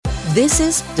This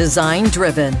is Design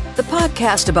Driven, the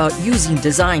podcast about using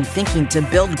design thinking to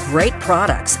build great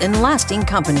products and lasting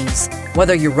companies.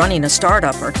 Whether you're running a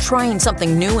startup or trying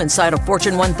something new inside a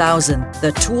Fortune 1000,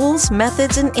 the tools,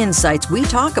 methods, and insights we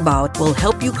talk about will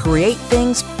help you create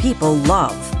things people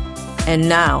love. And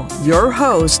now, your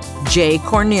host, Jay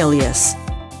Cornelius.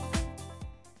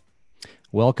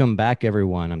 Welcome back,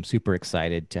 everyone. I'm super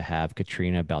excited to have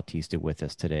Katrina Bautista with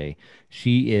us today.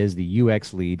 She is the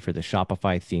UX lead for the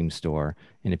Shopify theme store.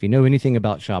 And if you know anything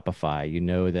about Shopify, you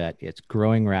know that it's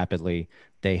growing rapidly.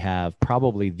 They have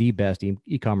probably the best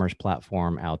e-commerce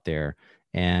platform out there.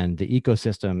 And the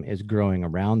ecosystem is growing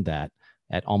around that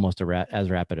at almost as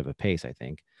rapid of a pace, I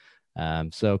think.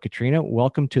 So Katrina,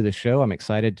 welcome to the show. I'm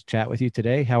excited to chat with you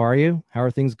today. How are you? How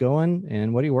are things going?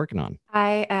 And what are you working on?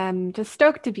 I am just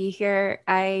stoked to be here.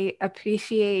 I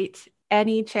appreciate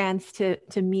any chance to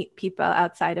meet people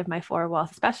outside of my four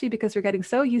walls, especially because we're getting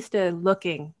so used to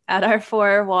looking at our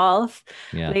four walls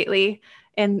lately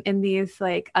in these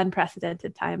like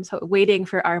unprecedented times, waiting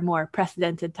for our more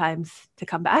precedented times to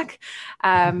come back.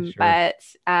 Sure. But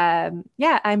I'm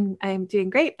doing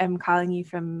great. I'm calling you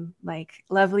from like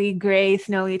lovely, gray,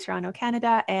 snowy Toronto,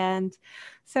 Canada. And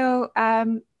so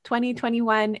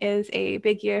 2021 is a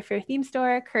big year for Theme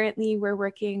Store. Currently, we're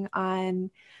working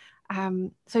on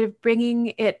sort of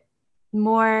bringing it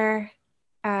more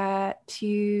up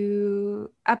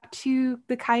to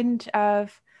the kind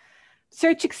of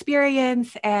search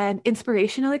experience and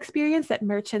inspirational experience that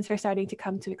merchants are starting to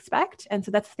come to expect. And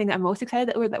so that's the thing that I'm most excited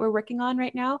that we're working on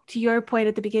right now. To your point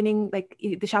at the beginning, like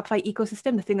the Shopify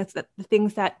ecosystem, the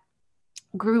things that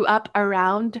grew up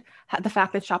around the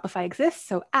fact that Shopify exists,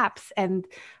 so apps, and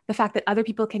the fact that other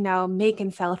people can now make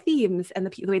and sell themes, and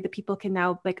the way that people can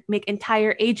now like make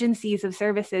entire agencies of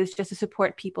services just to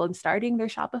support people in starting their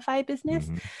Shopify business.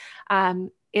 Mm-hmm.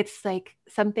 It's like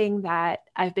something that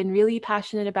I've been really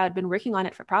passionate about, been working on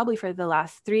it for the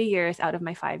last 3 years out of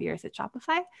my 5 years at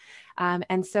Shopify.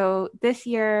 And so this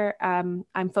year,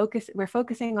 we're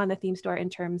focusing on the theme store in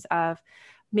terms of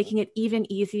making it even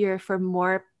easier for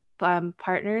more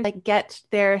partners like get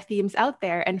their themes out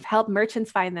there and help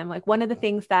merchants find them. Like one of the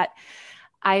things that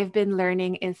I've been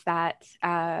learning is that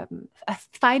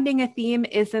finding a theme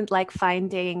isn't like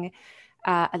finding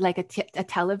a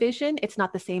television. It's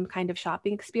not the same kind of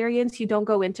shopping experience. You don't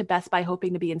go into Best Buy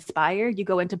hoping to be inspired. You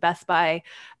go into Best Buy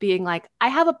being like, I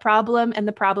have a problem, and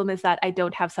the problem is that I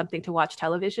don't have something to watch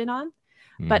television on.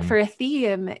 Mm-hmm. But for a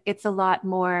theme, it's a lot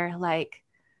more like,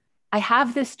 I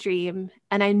have this dream,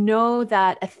 and I know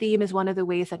that a theme is one of the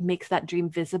ways that makes that dream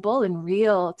visible and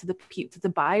real to the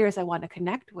buyers I want to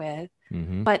connect with.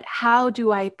 Mm-hmm. But how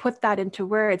do I put that into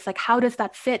words? Like, how does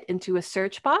that fit into a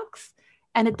search box?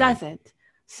 And it doesn't.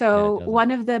 So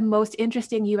one of the most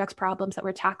interesting UX problems that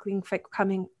we're tackling for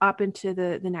coming up into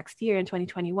the next year in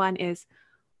 2021 is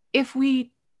if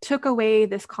we took away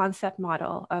this concept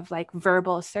model of like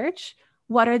verbal search,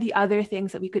 what are the other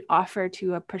things that we could offer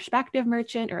to a prospective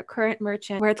merchant or a current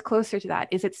merchant where it's closer to that?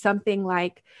 Is it something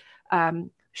like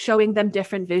showing them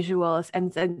different visuals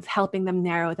and helping them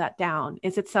narrow that down?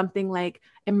 Is it something like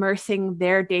immersing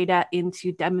their data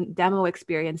into demo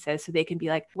experiences so they can be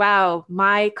like, wow,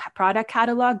 my product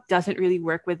catalog doesn't really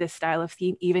work with this style of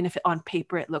theme, even if on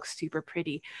paper it looks super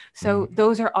pretty. So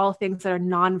those are all things that are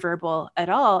nonverbal at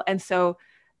all. And so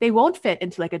they won't fit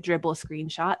into like a dribble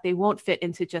screenshot. They won't fit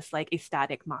into just like a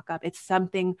static mockup. It's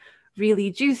something really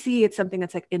juicy. It's something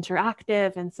that's like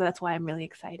interactive. And so that's why I'm really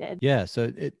excited. Yeah.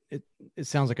 So it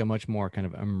sounds like a much more kind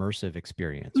of immersive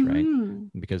experience, right?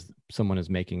 Because someone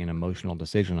is making an emotional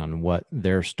decision on what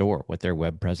their store, what their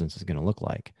web presence is going to look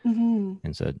like. Mm-hmm.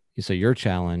 And so your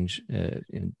challenge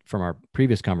from our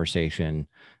previous conversation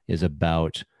is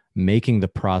about making the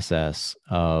process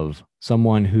of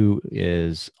someone who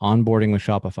is onboarding with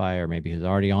Shopify or maybe is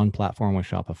already on platform with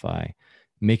Shopify,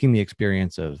 making the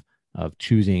experience of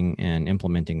choosing and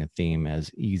implementing a theme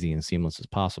as easy and seamless as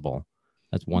possible.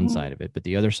 That's one side of it. But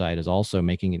the other side is also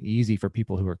making it easy for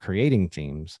people who are creating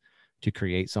themes to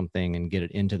create something and get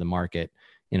it into the market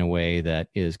in a way that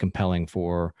is compelling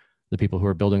for the people who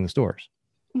are building the stores.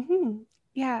 Mm-hmm.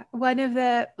 Yeah. One of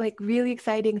the like really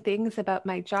exciting things about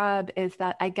my job is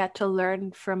that I get to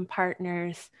learn from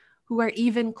partners who are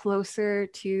even closer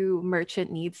to merchant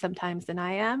needs sometimes than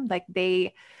I am. Like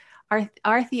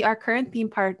our current theme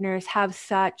partners have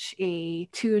such a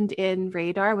tuned in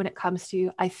radar when it comes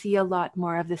to, I see a lot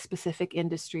more of this specific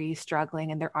industry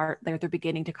struggling, and they're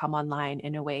beginning to come online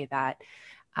in a way that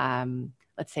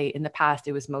let's say in the past,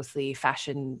 it was mostly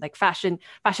fashion. Like fashion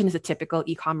is a typical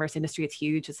e-commerce industry. It's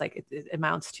huge. It's like, it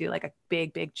amounts to like a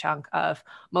big chunk of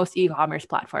most e-commerce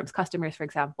platforms, customers, for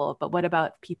example. But what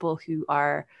about people who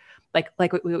are like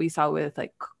what we saw with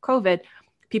like COVID,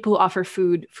 people who offer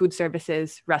food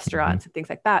services, restaurants, and things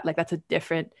like that, like that's a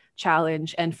different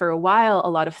challenge. And for a while, a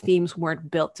lot of themes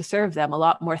weren't built to serve them. A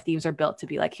lot more themes are built to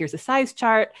be like, here's a size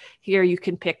chart. Here you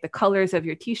can pick the colors of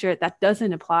your t-shirt. That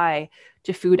doesn't apply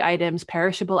to food items,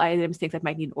 perishable items, things that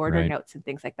might need order notes and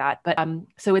things like that. But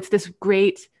so it's this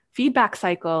great feedback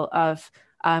cycle of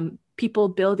people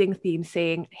building themes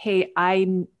saying, hey,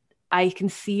 I can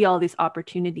see all this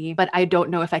opportunity, but I don't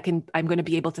know if I'm going to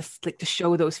be able to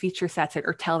show those feature sets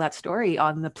or tell that story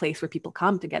on the place where people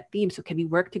come to get themes. So can we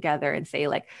work together and say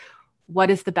like, what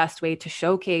is the best way to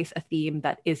showcase a theme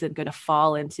that isn't going to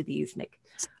fall into these like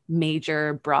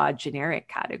major, broad, generic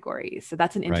categories? So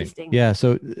that's an interesting. Yeah.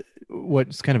 So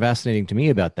what's kind of fascinating to me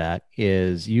about that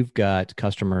is you've got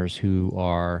customers who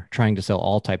are trying to sell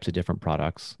all types of different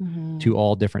products to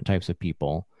all different types of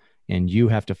people. And you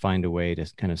have to find a way to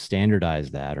kind of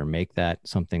standardize that or make that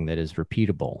something that is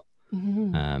repeatable,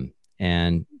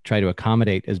 and try to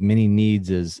accommodate as many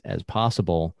needs as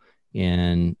possible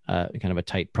in kind of a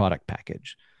tight product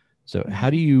package. So how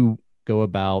do you go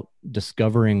about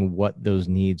discovering what those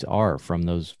needs are from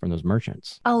those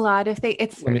merchants? A lot of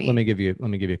things. Let me give you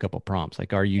a couple prompts.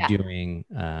 Like, are you doing,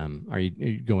 are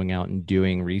you going out and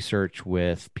doing research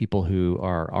with people who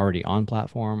are already on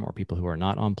platform or people who are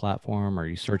not on platform? Are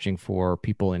you searching for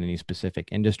people in any specific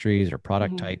industries or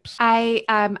product types?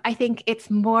 I think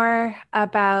it's more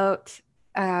about,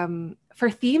 for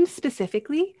themes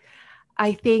specifically,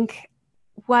 I think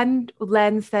one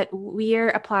lens that we're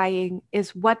applying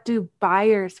is, what do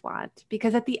buyers want?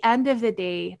 Because at the end of the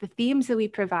day, the themes that we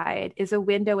provide is a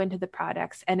window into the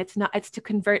products, and it's to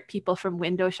convert people from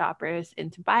window shoppers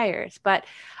into buyers. But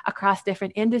across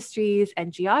different industries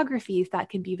and geographies, that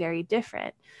can be very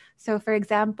different. So for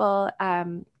example,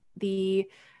 the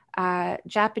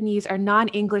Japanese or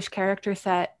non-English character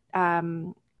set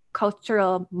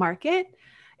cultural market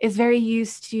is very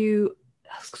used to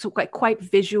quite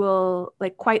visual,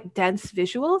 like quite dense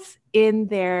visuals in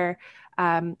their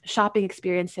shopping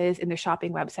experiences, in their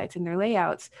shopping websites, in their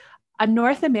layouts. A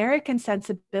North American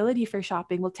sensibility for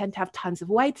shopping will tend to have tons of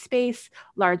white space,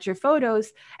 larger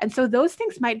photos. And so those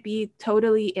things might be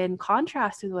totally in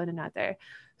contrast with one another.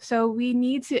 So we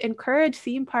need to encourage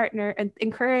and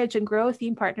grow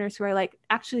theme partners who are like,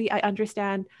 actually, I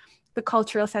understand the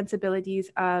cultural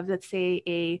sensibilities of, let's say,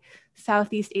 a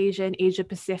Southeast Asian, Asia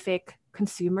Pacific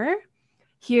consumer.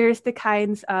 Here's the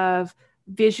kinds of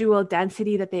visual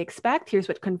density that they expect. Here's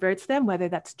what converts them, whether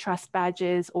that's trust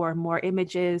badges or more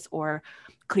images or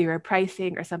clearer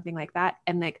pricing or something like that,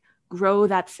 and like grow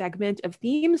that segment of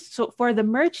themes. So for the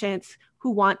merchants who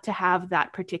want to have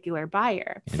that particular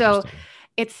buyer. So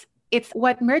it's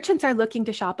what merchants are looking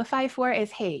to Shopify for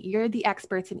is, hey, you're the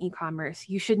experts in e-commerce.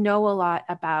 You should know a lot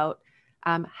about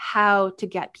how to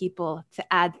get people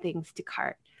to add things to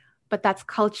cart. But that's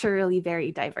culturally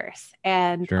very diverse.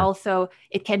 And also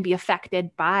it can be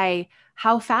affected by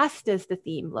how fast does the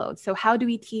theme load. So how do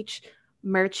we teach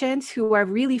merchants who are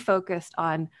really focused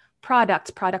on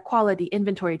product quality,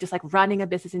 inventory, just like running a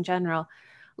business in general,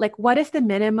 like what is the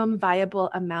minimum viable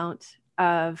amount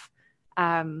of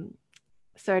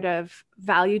sort of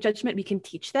value judgment we can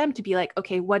teach them to be like,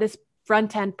 okay, what does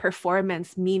front-end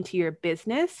performance mean to your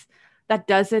business? That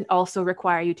doesn't also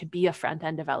require you to be a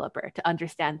front-end developer to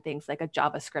understand things like a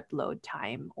JavaScript load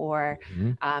time, or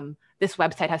this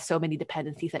website has so many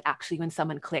dependencies that actually when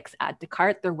someone clicks add to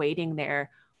cart, they're waiting there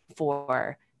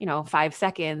for 5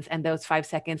 seconds, and those 5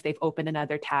 seconds they've opened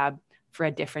another tab for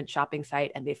a different shopping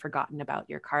site and they've forgotten about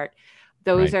your cart.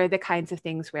 Those are the kinds of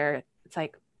things where it's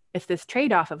like, it's this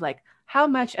trade-off of like, how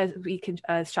much as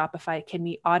Shopify can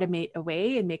we automate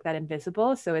away and make that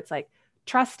invisible? So it's like,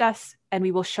 trust us and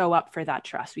we will show up for that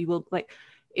trust. We will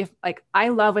I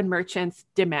love when merchants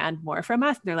demand more from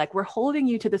us. They're like, we're holding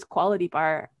you to this quality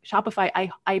bar.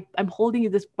 Shopify, I'm holding you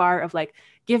this bar of like,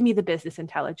 give me the business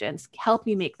intelligence, help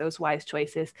me make those wise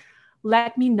choices.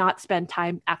 Let me not spend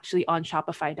time actually on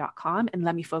Shopify.com and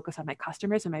let me focus on my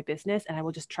customers and my business. And I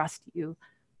will just trust you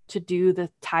to do the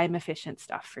time efficient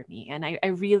stuff for me. And I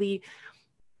really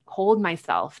hold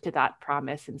myself to that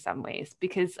promise in some ways,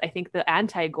 because I think the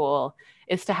anti-goal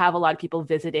is to have a lot of people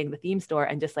visiting the theme store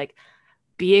and just like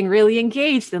being really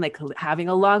engaged and like having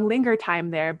a long linger time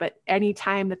there. But any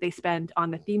time that they spend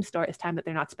on the theme store is time that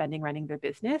they're not spending running their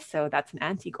business. So that's an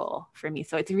anti-goal for me.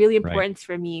 So it's really important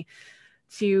for me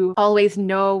to always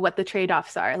know what the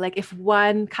trade-offs are. Like if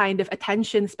one kind of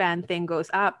attention span thing goes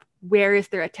up, where is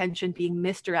their attention being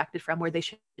misdirected from where they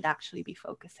should actually be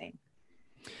focusing?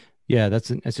 Yeah, that's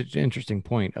an interesting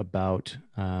point about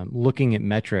looking at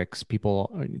metrics.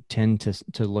 People tend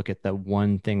to look at the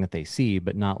one thing that they see,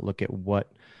 but not look at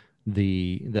what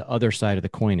the other side of the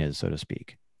coin is, so to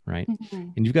speak, right?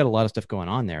 And you've got a lot of stuff going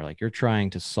on there. Like you're trying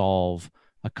to solve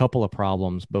a couple of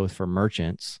problems, both for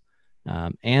merchants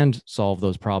and solve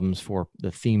those problems for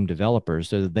the theme developers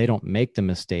so that they don't make the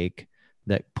mistake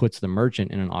that puts the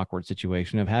merchant in an awkward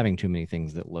situation of having too many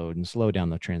things that load and slow down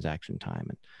the transaction time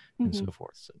and so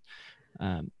forth. So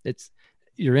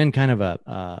you're in kind of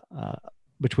a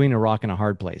between a rock and a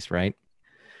hard place, right?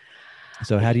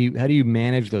 So how do you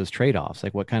manage those trade-offs?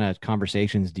 Like what kind of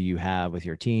conversations do you have with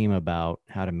your team about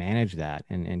how to manage that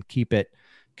and keep it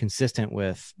consistent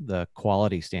with the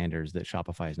quality standards that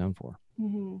Shopify is known for?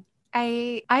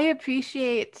 I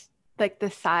appreciate like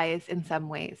the size in some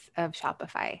ways of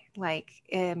Shopify. Like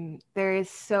there's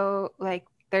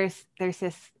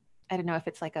this, I don't know if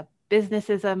it's like a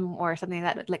businessism or something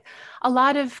like that. Like a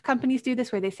lot of companies do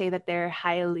this where they say that they're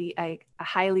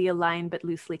highly aligned but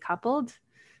loosely coupled.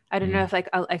 I don't know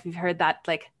if you've heard that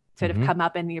like sort of come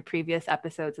up in your previous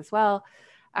episodes as well.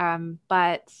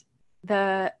 But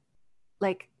the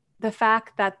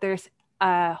fact that there's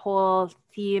a whole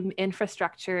theme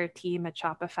infrastructure team at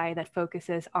Shopify that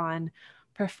focuses on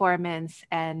performance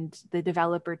and the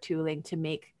developer tooling to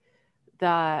make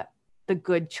the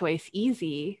good choice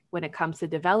easy when it comes to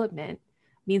development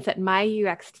means that my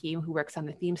UX team who works on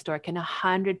the theme store can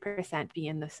 100% be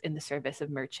in the service of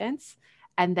merchants,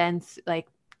 and then like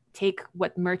take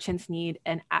what merchants need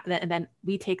and then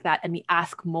we take that and we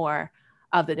ask more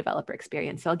of the developer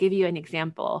experience. So I'll give you an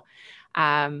example.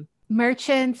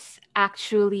 Merchants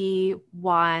actually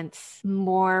want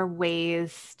more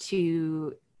ways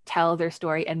to tell their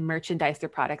story and merchandise their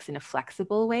products in a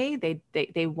flexible way.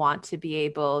 They want to be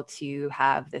able to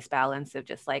have this balance of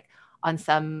just like on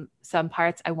some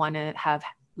parts, I want to have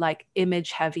like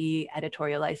image heavy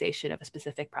editorialization of a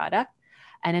specific product.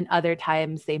 And in other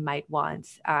times they might want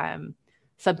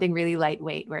something really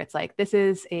lightweight where it's like, this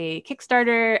is a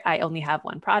Kickstarter, I only have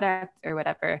one product or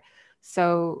whatever.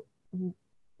 So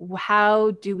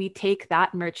how do we take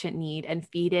that merchant need and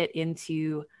feed it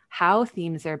into how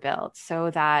themes are built so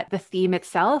that the theme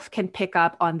itself can pick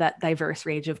up on that diverse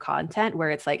range of content where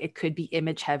it's like, it could be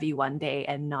image heavy one day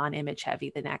and non-image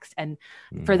heavy the next. And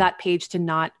for that page to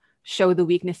not show the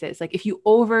weaknesses. Like if you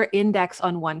over index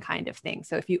on one kind of thing.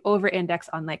 So if you over index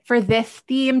on like, for this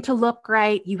theme to look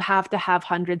right, you have to have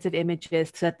hundreds of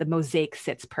images so that the mosaic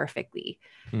sits perfectly.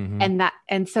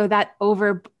 And so that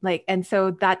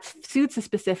suits a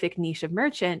specific niche of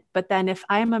merchant. But then if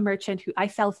I'm a merchant who I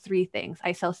sell three things,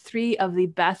 I sell three of the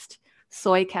best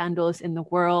soy candles in the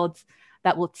world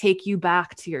that will take you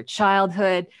back to your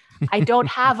childhood. I don't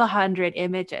have 100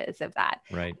 images of that.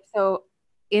 Right. So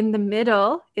in the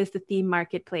middle is the theme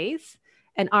marketplace.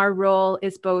 And our role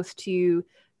is both to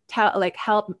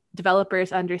help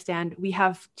developers understand we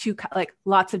have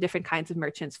lots of different kinds of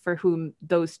merchants for whom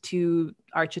those two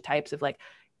archetypes of like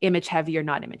image heavy or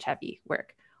not image heavy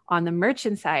work. On the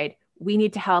merchant side, we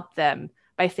need to help them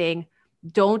by saying,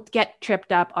 don't get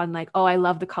tripped up on like, oh, I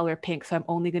love the color pink, so I'm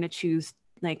only going to choose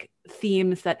like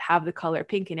themes that have the color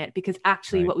pink in it, because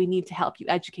actually what we need to help you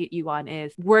educate you on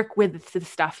is work with the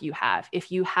stuff you have.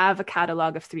 If you have a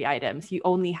catalog of 3 items, you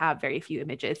only have very few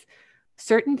images.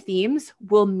 Certain themes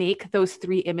will make those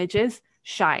 3 images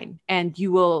shine, and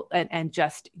you will,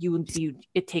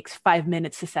 it takes 5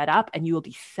 minutes to set up and you will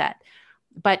be set.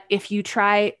 But if you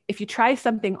try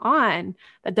something on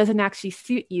that doesn't actually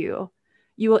suit you,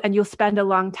 you'll spend a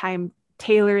long time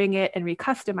tailoring it and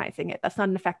recustomizing it. That's not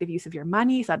an effective use of your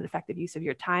money. It's not an effective use of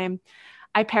your time.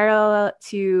 I parallel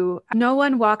to, no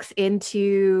one walks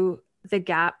into the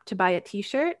Gap to buy a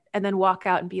t-shirt and then walk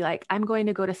out and be like, I'm going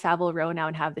to go to Savile Row now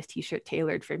and have this t-shirt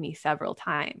tailored for me several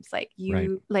times.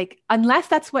 Unless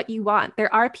that's what you want.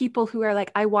 There are people who are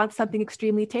like, I want something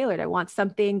extremely tailored. I want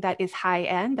something that is high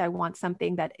end. I want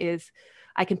something that is,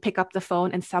 I can pick up the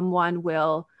phone and someone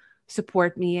will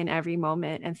support me in every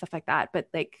moment and stuff like that. But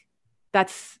like,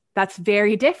 that's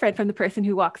very different from the person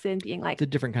who walks in being like, it's a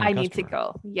different kind of I customer. need to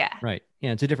go. Yeah. Right.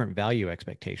 Yeah. It's a different value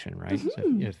expectation, right? So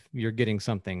if you're getting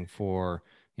something for,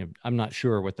 I'm not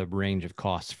sure what the range of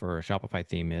costs for a Shopify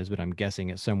theme is, but I'm guessing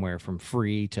it's somewhere from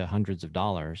free to hundreds of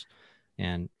dollars.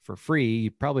 And for free,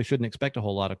 you probably shouldn't expect a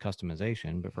whole lot of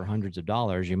customization, but for hundreds of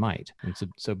dollars, you might. And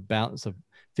so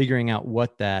figuring out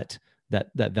what that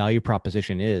value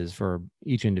proposition is for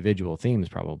each individual theme is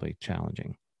probably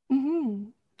challenging.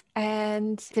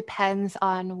 And depends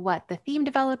on what the theme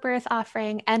developer is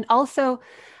offering. And also,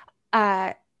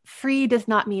 free does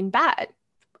not mean bad.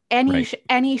 Any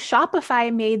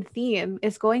Shopify made theme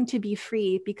is going to be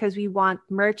free because we want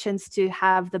merchants to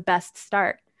have the best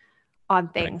start on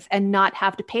things and not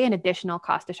have to pay an additional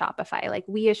cost to Shopify. Like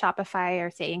we as Shopify are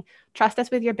saying, trust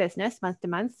us with your business month to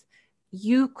month.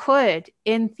 You could,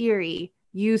 in theory,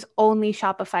 use only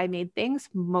Shopify made things.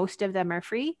 Most of them are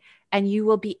free, and you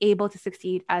will be able to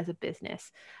succeed as a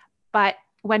business. But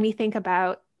when we think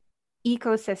about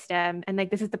ecosystem, and like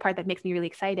this is the part that makes me really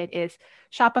excited, is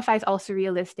Shopify is also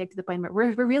realistic to the point where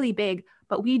we're really big,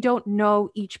 but we don't know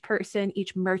each person,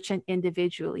 each merchant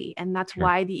individually. And that's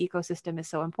why the ecosystem is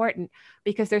so important,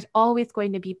 because there's always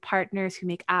going to be partners who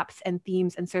make apps and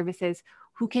themes and services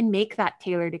who can make that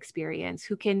tailored experience,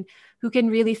 who can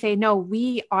really say, no,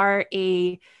 we are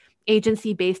a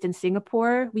agency based in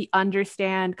Singapore. We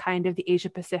understand kind of the Asia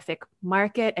Pacific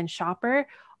market and shopper.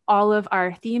 All of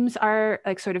our themes are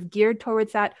like sort of geared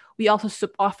towards that. We also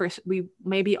offer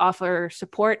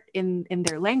support in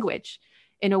their language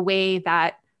in a way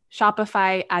that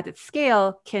Shopify at its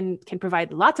scale can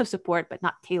provide lots of support, but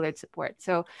not tailored support.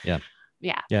 So yeah,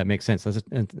 it makes sense.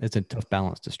 It's a tough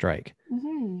balance to strike.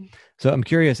 Mm-hmm. So I'm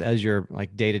curious, as your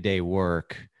like day-to-day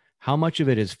work, how much of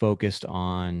it is focused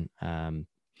on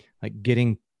like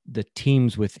getting the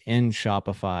teams within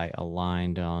Shopify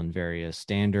aligned on various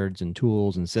standards and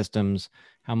tools and systems?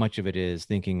 How much of it is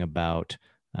thinking about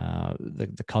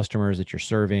the customers that you're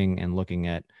serving and looking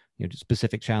at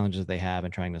specific challenges they have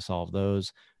and trying to solve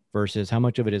those, versus how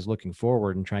much of it is looking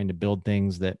forward and trying to build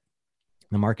things that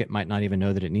the market might not even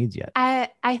know that it needs yet?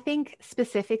 I think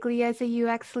specifically as a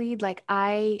UX lead, like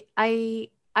I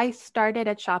started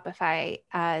at Shopify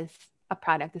as a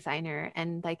product designer,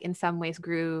 and like in some ways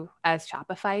grew as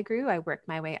Shopify grew. I worked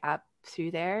my way up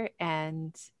through there,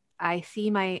 and I see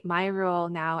my role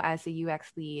now as a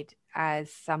UX lead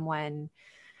as someone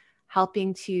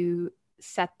helping to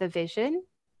set the vision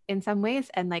in some ways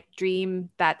and like dream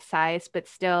that size, but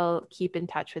still keep in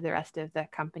touch with the rest of the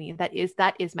company. That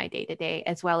is my day-to-day,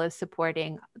 as well as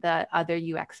supporting the other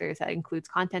UXers. That includes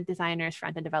content designers,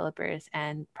 front-end developers,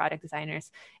 and product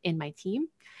designers in my team.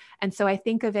 And so I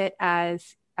think of it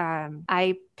as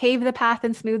I pave the path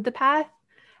and smooth the path.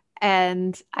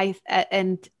 And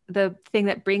the thing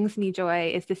that brings me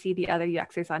joy is to see the other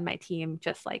UXers on my team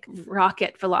just like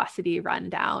rocket velocity run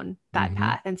down that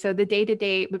path. And so the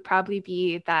day-to-day would probably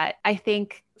be that I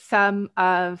think some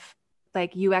of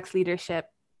like UX leadership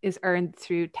is earned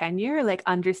through tenure, like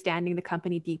understanding the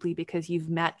company deeply because you've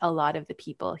met a lot of the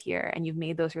people here and you've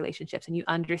made those relationships and you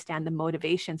understand the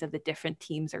motivations of the different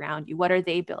teams around you. What are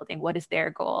they building? What is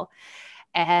their goal?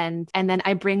 And then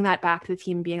I bring that back to the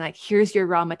team being like, here's your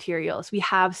raw materials. We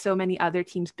have so many other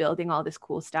teams building all this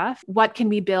cool stuff. What can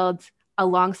we build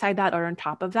alongside that or on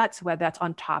top of that? So whether that's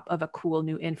on top of a cool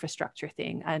new infrastructure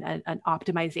thing, an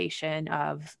optimization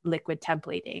of liquid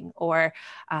templating, or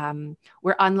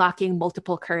we're unlocking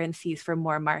multiple currencies for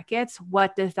more markets.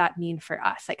 What does that mean for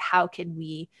us? Like, how can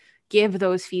we give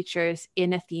those features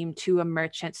in a theme to a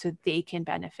merchant so they can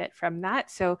benefit from that?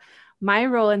 So my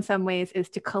role in some ways is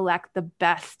to collect the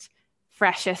best,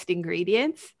 freshest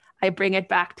ingredients. I bring it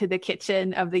back to the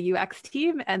kitchen of the UX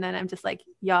team. And then I'm just like,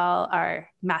 y'all are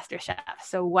master chefs.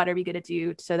 So what are we going to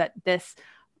do so that this,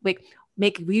 like,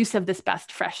 make use of this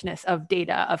best freshness of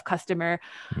data, of customer,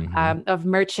 of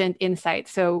merchant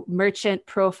insights. So merchant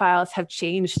profiles have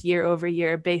changed year over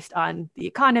year based on the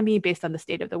economy, based on the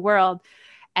state of the world.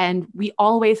 And we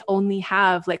always only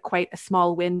have like quite a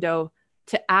small window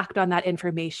to act on that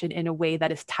information in a way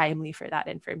that is timely for that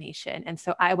information. And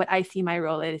so what I see my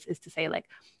role is to say, like,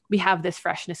 we have this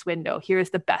freshness window. Here is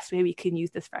the best way we can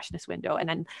use this freshness window. And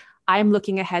then I'm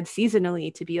looking ahead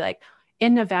seasonally to be like,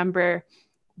 in November,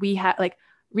 we have like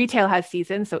retail has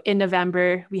seasons. So in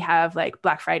November, we have like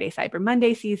Black Friday, Cyber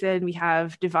Monday season. We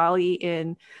have Diwali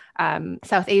in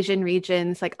South Asian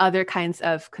regions, like other kinds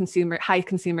of high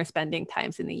consumer spending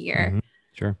times in the year.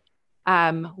 Sure.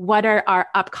 What are our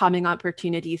upcoming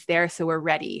opportunities there? So we're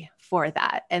ready for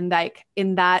that. And like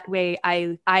in that way,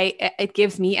 it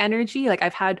gives me energy. Like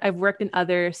I've worked in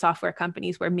other software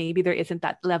companies where maybe there isn't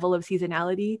that level of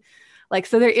seasonality. Like,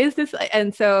 so there is this,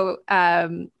 and so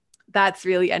that's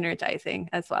really energizing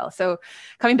as well. So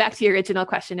coming back to your original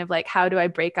question of like, how do I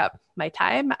break up my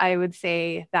time? I would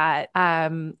say that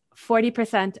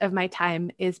 40% of my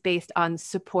time is based on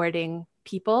supporting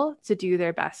people to do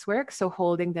their best work. So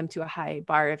holding them to a high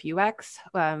bar of UX,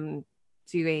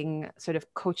 doing sort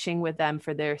of coaching with them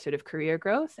for their sort of career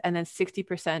growth. And then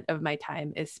 60% of my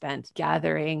time is spent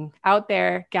gathering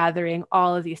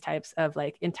all of these types of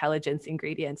like intelligence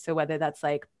ingredients. So whether that's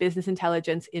like business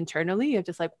intelligence internally of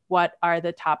just like, what are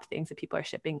the top things that people are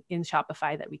shipping in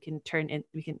Shopify that we can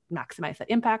maximize that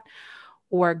impact,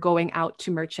 or going out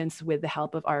to merchants with the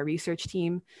help of our research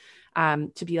team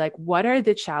to be like, what are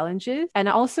the challenges? And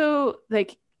also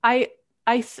like,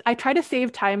 I try to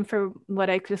save time for what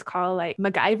I just call like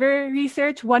MacGyver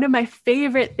research. One of my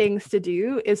favorite things to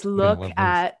do is look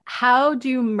at how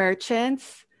do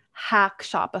merchants hack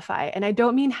Shopify. And I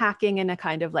don't mean hacking in a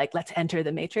kind of like, let's enter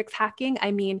the matrix hacking.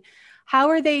 I mean, how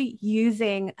are they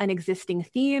using an existing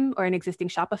theme or an existing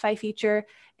Shopify feature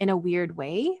in a weird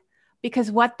way?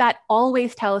 Because what that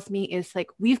always tells me is like,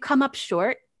 we've come up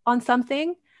short on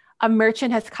something. A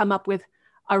merchant has come up with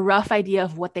a rough idea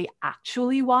of what they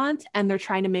actually want, and they're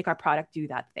trying to make our product do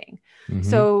that thing. Mm-hmm.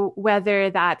 So whether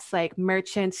that's like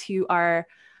merchants who are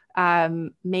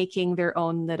making their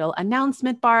own little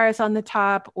announcement bars on the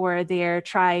top, or they're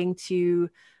trying to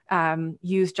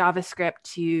use JavaScript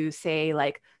to say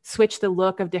like switch the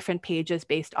look of different pages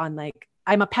based on like,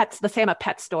 let's say I'm a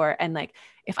pet store. And like,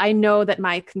 if I know that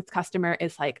my customer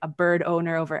is like a bird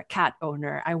owner over a cat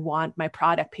owner, I want my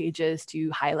product pages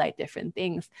to highlight different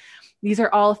things. These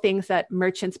are all things that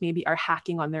merchants maybe are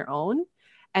hacking on their own.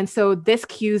 And so this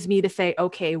cues me to say,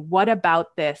 okay, what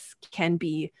about this can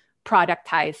be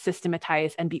productized,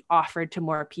 systematized, and be offered to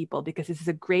more people? Because this is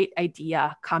a great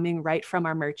idea coming right from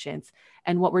our merchants.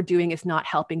 And what we're doing is not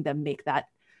helping them make that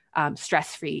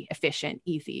stress-free, efficient,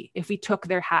 easy. If we took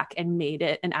their hack and made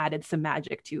it and added some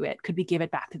magic to it, could we give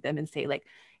it back to them and say like,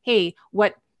 hey,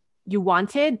 what you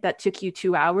wanted that took you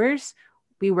 2 hours,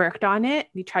 we worked on it,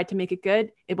 we tried to make it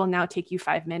good, it will now take you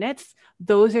 5 minutes.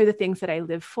 Those are the things that I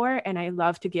live for. And I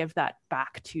love to give that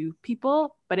back to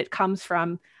people, but it comes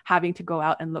from having to go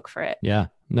out and look for it. Yeah,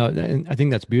 no, I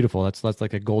think that's beautiful. That's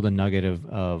like a golden nugget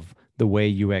of the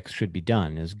way UX should be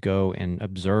done, is go and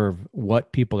observe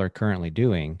what people are currently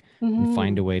doing and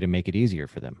find a way to make it easier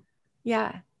for them.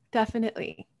 Yeah,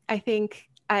 definitely. I think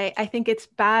it's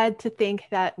bad to think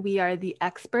that we are the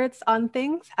experts on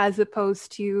things as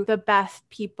opposed to the best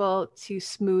people to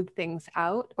smooth things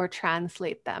out or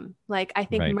translate them. Like, I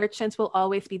think merchants will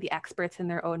always be the experts in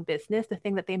their own business. The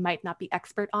thing that they might not be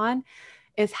expert on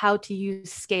is how to use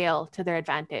scale to their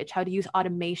advantage, how to use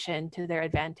automation to their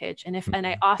advantage. And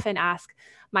I often ask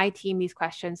my team these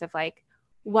questions of like,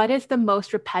 what is the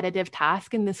most repetitive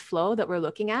task in this flow that we're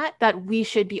looking at that we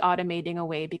should be automating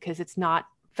away because it's not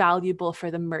valuable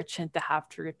for the merchant to have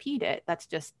to repeat it?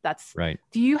 That's right.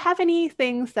 Do you have any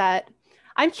things that,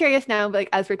 I'm curious now, like,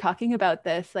 as we're talking about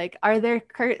this, like, are there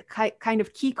kind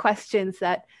of key questions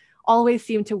that always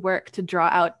seem to work to draw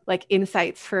out like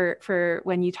insights for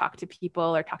when you talk to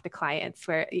people or talk to clients?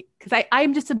 Where, because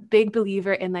I'm just a big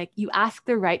believer in like, you ask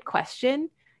the right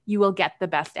question, you will get the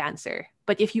best answer.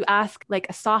 But if you ask like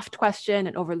a soft question,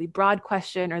 an overly broad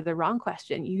question, or the wrong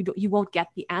question, you won't get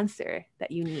the answer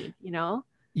that you need, you know?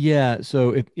 Yeah.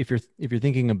 So if you're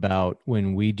thinking about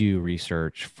when we do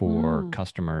research for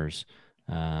customers,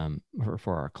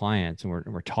 for our clients, and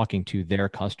we're talking to their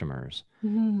customers,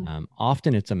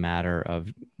 often it's a matter of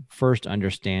first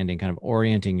understanding, kind of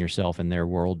orienting yourself in their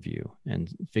worldview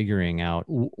and figuring out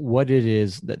what it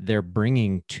is that they're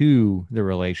bringing to the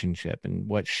relationship and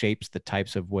what shapes the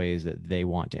types of ways that they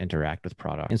want to interact with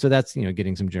product. And so that's,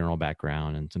 getting some general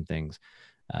background and some things.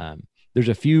 There's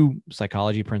a few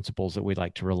psychology principles that we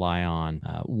like to rely on.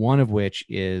 One of which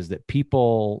is that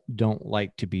people don't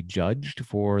like to be judged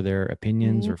for their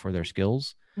opinions or for their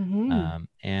skills.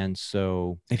 And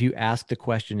so if you ask the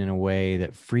question in a way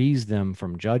that frees them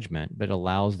from judgment, but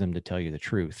allows them to tell you the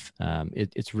truth,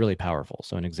 it's really powerful.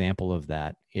 So an example of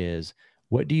that is,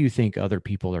 what do you think other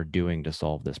people are doing to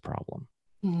solve this problem?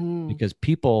 Because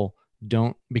people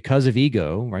don't, because of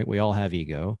ego, right? We all have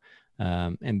ego.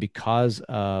 And because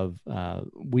of,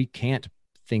 we can't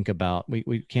think about,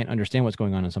 we can't understand what's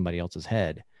going on in somebody else's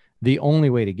head. The only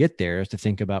way to get there is to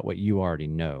think about what you already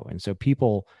know. And so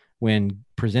people, when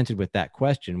presented with that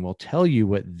question, will tell you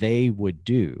what they would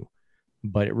do,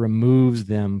 but it removes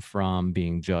them from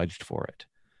being judged for it.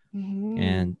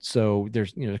 And so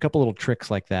there's, a couple little tricks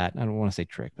like that. I don't want to say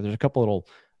trick, but there's a couple little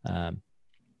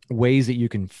ways that you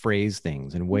can phrase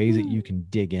things and ways that you can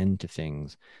dig into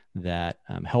things that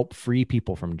help free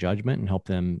people from judgment and help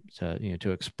them to,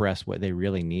 to express what they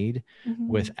really need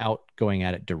without going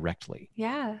at it directly.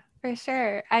 Yeah, for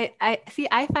sure.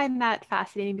 I find that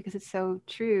fascinating because it's so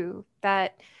true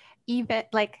that even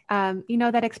like,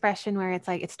 that expression where it's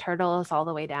like, it's turtles all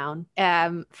the way down.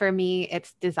 For me,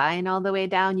 it's design all the way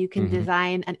down. You can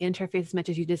design an interface as much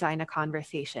as you design a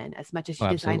conversation, as much as you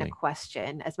design a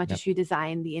question, as much as you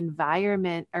design the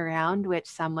environment around which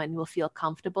someone will feel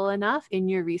comfortable enough in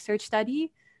your research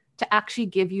study to actually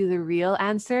give you the real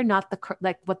answer, not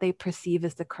like what they perceive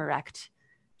as the correct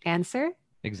answer.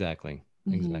 Exactly.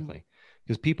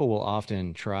 Because people will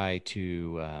often try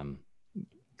to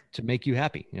make you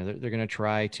happy. They're going to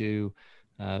try to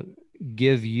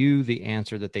give you the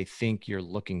answer that they think you're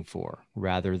looking for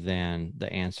rather than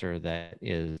the answer that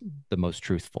is the most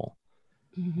truthful.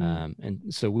 And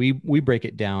so we break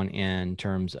it down in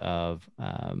terms of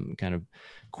kind of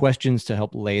questions to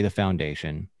help lay the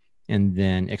foundation, and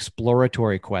then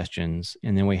exploratory questions,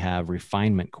 and then we have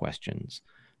refinement questions.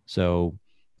 So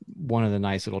one of the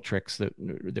nice little tricks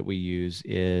that we use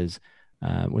is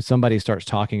when somebody starts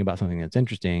talking about something that's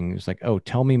interesting, it's like, oh,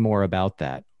 tell me more about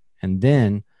that. And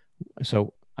then,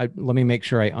 let me make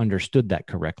sure I understood that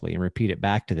correctly and repeat it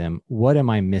back to them. What am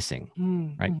I missing?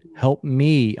 Right? Help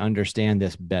me understand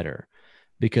this better,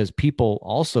 because people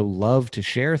also love to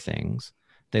share things.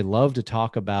 They love to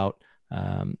talk about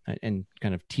and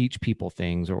kind of teach people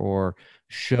things, or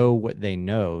show what they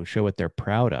know, show what they're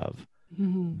proud of.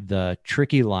 The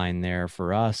tricky line there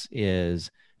for us is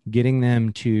getting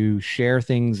them to share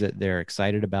things that they're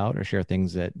excited about, or share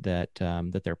things that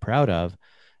they're proud of,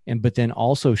 but then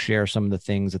also share some of the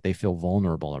things that they feel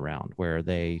vulnerable around, where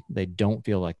they don't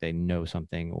feel like they know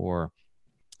something, or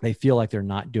they feel like they're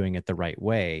not doing it the right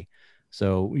way.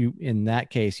 So in that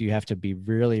case, you have to be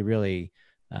really, really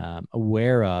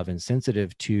aware of and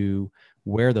sensitive to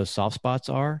where those soft spots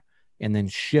are, and then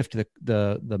shift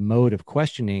the mode of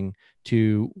questioning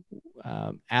to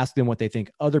ask them what they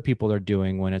think other people are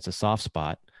doing when it's a soft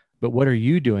spot, but what are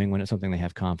you doing when it's something they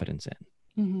have confidence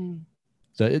in?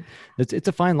 So it's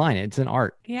a fine line. It's an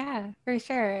art. Yeah, for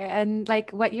sure. And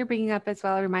like what you're bringing up as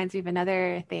well reminds me of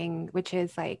another thing, which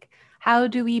is like, how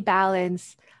do we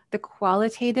balance the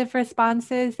qualitative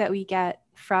responses that we get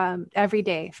from every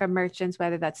day from merchants,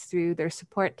 whether that's through their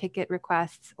support ticket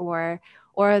requests or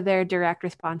their direct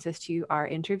responses to our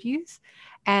interviews.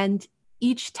 And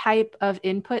each type of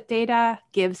input data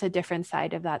gives a different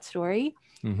side of that story.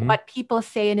 What people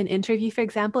say in an interview, for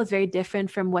example, is very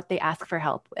different from what they ask for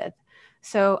help with.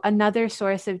 So another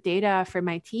source of data for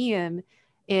my team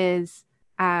is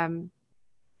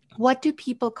what do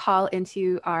people call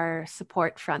into our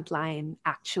support frontline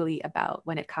actually about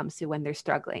when it comes to when they're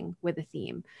struggling with a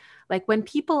theme? Like when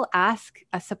people ask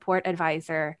a support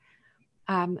advisor,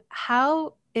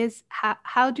 how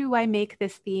do I make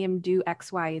this theme do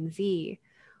X, Y, and Z?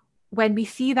 When we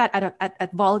see that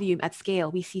at volume, at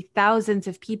scale, we see thousands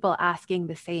of people asking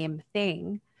the same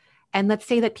thing. And let's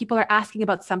say that people are asking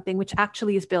about something which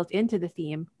actually is built into the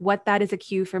theme. What that is a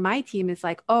cue for my team is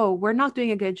like, oh, we're not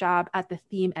doing a good job at the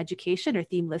theme education or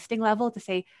theme listing level to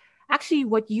say, actually,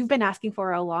 what you've been asking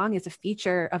for all along is a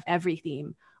feature of every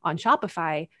theme on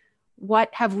Shopify. What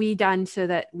have we done so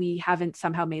that we haven't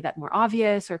somehow made that more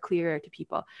obvious or clearer to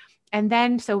people? And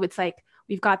then, so it's like,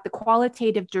 we've got the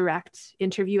qualitative direct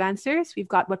interview answers. We've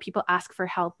got what people ask for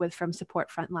help with from support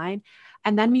frontline.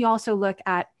 And then we also look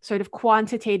at sort of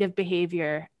quantitative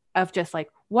behavior of just like,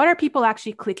 what are people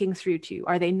actually clicking through to?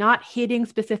 Are they not hitting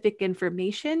specific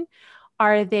information?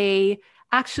 Are they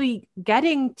actually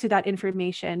getting to that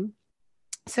information?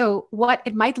 So what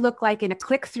it might look like in a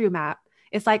click-through map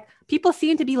is like people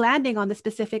seem to be landing on the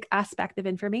specific aspect of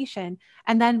information.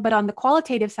 And then, but on the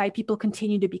qualitative side, people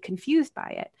continue to be confused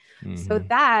by it. So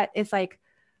that is like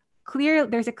clear,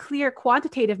 there's a clear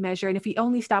quantitative measure. And if we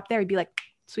only stop there, we'd be like,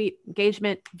 sweet,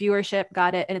 engagement, viewership,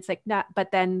 got it. And it's like, not, but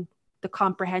then the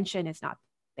comprehension is not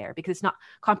there because it's not,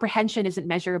 comprehension isn't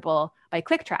measurable by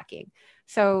click tracking.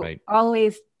 So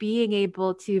always being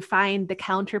able to find the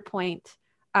counterpoint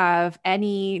of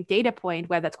any data point,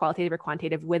 whether that's qualitative or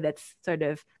quantitative, with its sort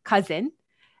of cousin,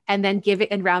 and then give it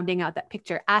and rounding out that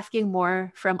picture, asking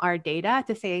more from our data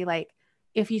to say, like,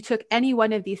 if you took any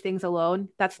one of these things alone,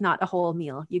 that's not a whole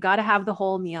meal. You got to have the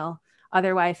whole meal.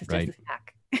 Otherwise, it's just a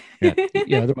snack.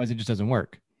 Yeah. Otherwise, it just doesn't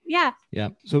work. Yeah.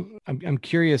 So I'm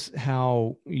curious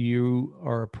how you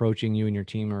and your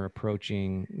team are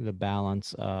approaching the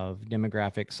balance of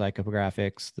demographics,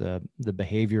 psychographics, the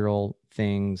behavioral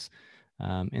things,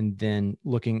 and then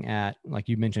looking at, like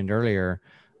you mentioned earlier,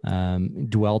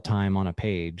 dwell time on a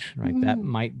page, right? That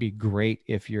might be great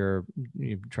if you're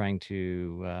trying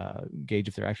to gauge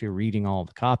if they're actually reading all of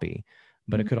the copy,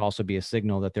 but it could also be a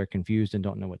signal that they're confused and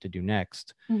don't know what to do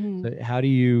next. So how do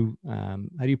you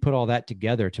put all that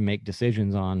together to make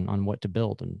decisions on what to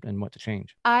build and what to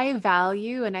change? I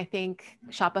value, and I think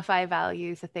Shopify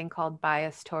values, a thing called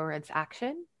bias towards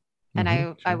action. And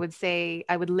I would say,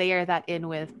 I would layer that in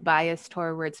with bias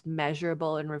towards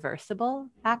measurable and reversible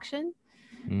action.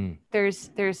 There's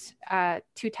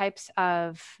two types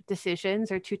of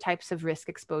decisions or two types of risk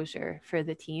exposure for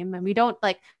the team. And we don't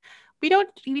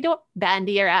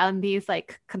bandy around these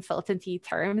like consultancy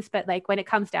terms, but like when it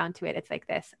comes down to it, it's like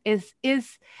this: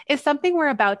 is something we're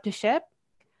about to ship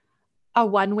a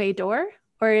one-way door,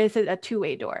 or is it a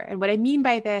two-way door? And what I mean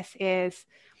by this is,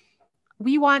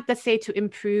 we want, let's say, to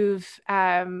improve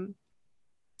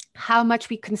how much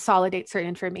we consolidate certain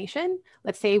information.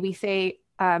 Let's say we say,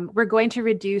 we're going to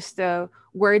reduce the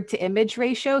word to image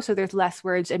ratio, so there's less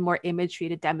words and more imagery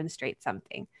to demonstrate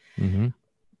something. Mm-hmm.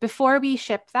 Before we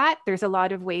ship that, there's a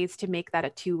lot of ways to make that a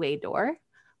two-way door.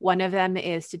 One of them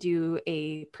is to do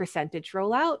a percentage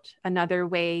rollout. Another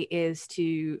way is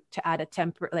to add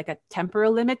a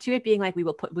temporal limit to it, being like, we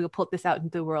will put this out into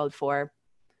the world for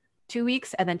 2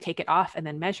 weeks and then take it off and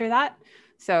then measure that.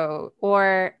 So,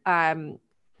 or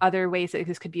other ways that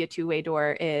this could be a two-way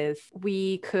door is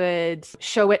we could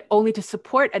show it only to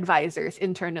support advisors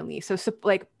internally. So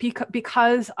like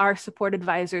because our support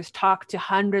advisors talk to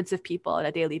hundreds of people on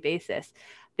a daily basis,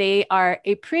 they are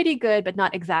a pretty good but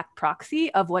not exact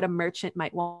proxy of what a merchant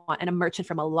might want, and a merchant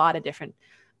from a lot of different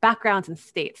backgrounds and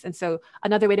states. And so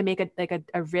another way to make it like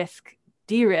a risk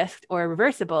de-risked or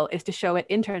reversible is to show it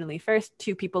internally first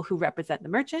to people who represent the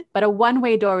merchant. But a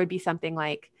one-way door would be something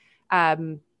like,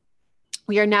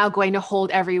 we are now going to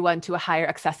hold everyone to a higher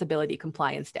accessibility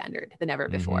compliance standard than ever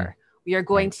before. Mm-hmm. We are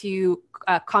going to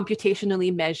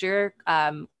computationally measure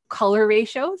color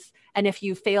ratios. And if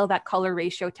you fail that color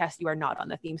ratio test, you are not on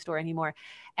the theme store anymore.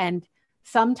 And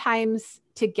sometimes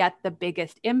to get the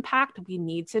biggest impact, we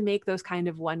need to make those kind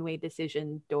of one-way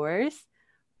decision doors.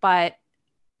 But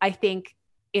I think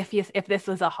if this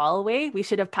was a hallway, we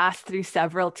should have passed through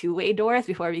several two-way doors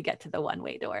before we get to the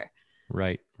one-way door.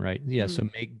 Right. Yeah. Mm-hmm. So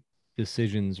make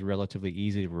decisions relatively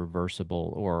easy,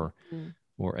 reversible,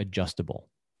 or adjustable.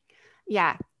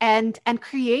 Yeah. And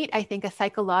create, I think, a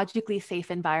psychologically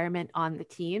safe environment on the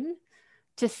team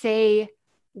to say,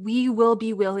 we will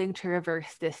be willing to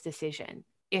reverse this decision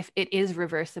if it is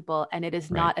reversible and it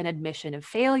is not an admission of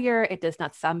failure. It does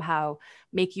not somehow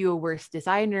make you a worse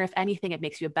designer. If anything, it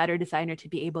makes you a better designer to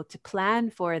be able to plan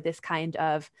for this kind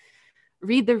of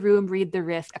read the room, read the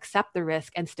risk, accept the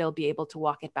risk, and still be able to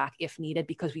walk it back if needed,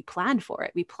 because we planned for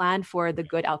it. We planned for the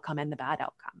good outcome and the bad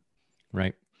outcome.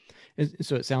 Right.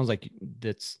 So it sounds like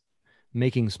that's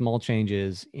making small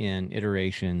changes in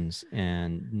iterations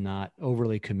and not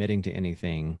overly committing to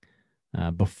anything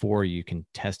before you can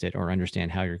test it or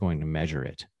understand how you're going to measure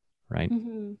it. Right.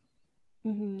 Mm-hmm.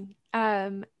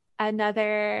 Mm-hmm.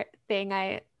 Another thing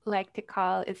I like to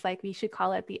call, it's like we should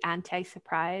call it the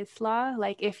anti-surprise law.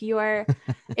 Like if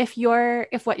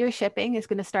what you're shipping is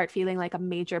going to start feeling like a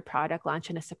major product launch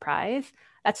and a surprise,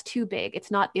 that's too big.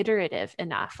 It's not iterative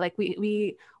enough. Like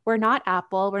we're not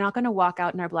Apple. We're not going to walk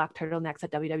out in our black turtlenecks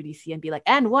at WWDC and be like,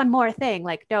 and one more thing.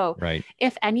 Like, no. Right.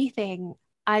 If anything,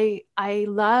 I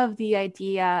love the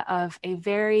idea of a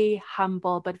very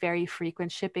humble but very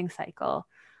frequent shipping cycle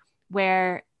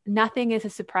where nothing is a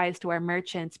surprise to our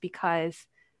merchants because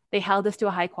they held us to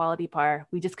a high quality bar.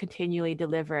 We just continually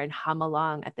deliver and hum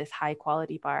along at this high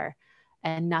quality bar.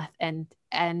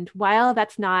 And while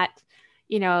that's not,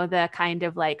 the kind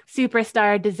of like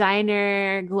superstar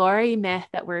designer glory myth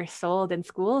that we're sold in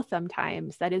school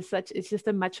sometimes, it's just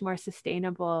a much more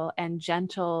sustainable and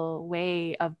gentle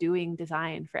way of doing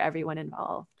design for everyone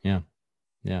involved. Yeah.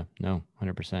 No,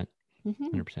 100%.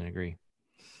 100% agree.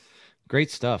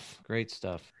 Great stuff.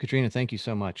 Katrina, thank you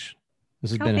so much. This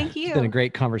has been a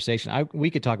great conversation. We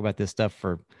could talk about this stuff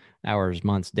for hours,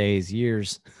 months, days,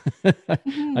 years.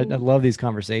 I love these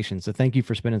conversations. So thank you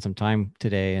for spending some time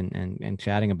today and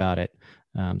chatting about it.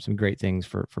 Some great things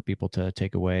for people to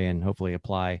take away and hopefully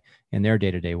apply in their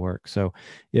day-to-day work. So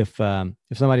if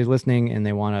somebody's listening and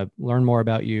they want to learn more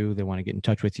about you, they want to get in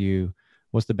touch with you,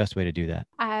 what's the best way to do that?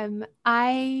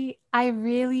 I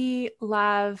really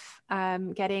love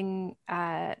getting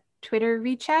Twitter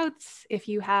reach outs. If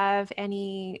you have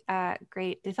any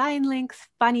great design links,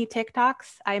 funny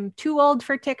TikToks. I'm too old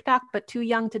for TikTok, but too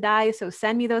young to die. So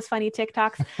send me those funny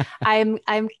TikToks. I'm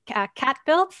Cat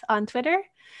Built on Twitter.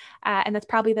 And that's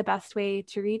probably the best way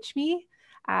to reach me.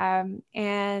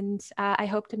 And I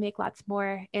hope to make lots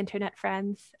more internet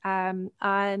friends.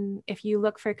 If you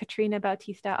look for Katrina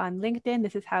Bautista on LinkedIn,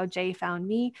 this is how Jay found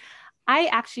me. I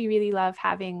actually really love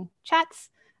having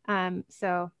chats.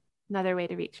 So another way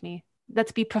to reach me.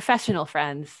 Let's be professional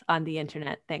friends on the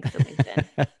internet. Thanks to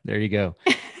LinkedIn. There you go.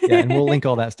 Yeah, and we'll link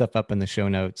all that stuff up in the show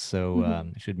notes.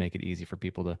 So it should make it easy for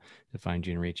people to find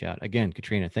you and reach out. Again,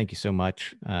 Katrina, thank you so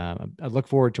much. I look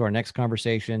forward to our next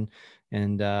conversation.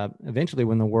 And eventually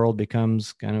when the world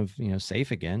becomes kind of,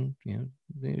 safe again,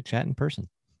 chat in person.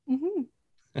 Mm-hmm.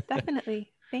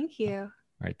 Definitely. Thank you. All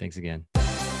right. Thanks again.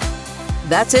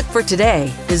 That's it for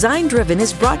today. Design Driven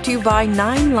is brought to you by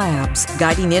 9 Labs,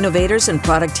 guiding innovators and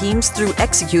product teams through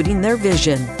executing their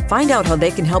vision. Find out how they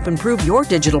can help improve your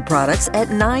digital products at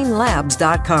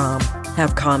 9labs.com.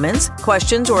 Have comments,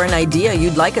 questions, or an idea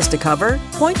you'd like us to cover?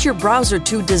 Point your browser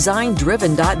to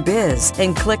designdriven.biz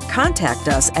and click Contact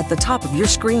Us at the top of your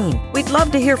screen. We'd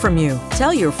love to hear from you.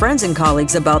 Tell your friends and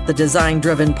colleagues about the Design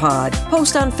Driven Pod.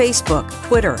 Post on Facebook,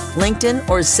 Twitter, LinkedIn,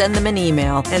 or send them an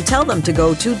email and tell them to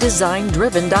go to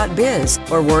designdriven.biz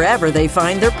or wherever they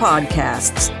find their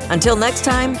podcasts. Until next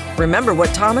time, remember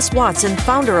what Thomas Watson,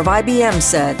 founder of IBM,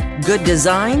 said: good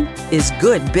design is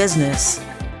good business.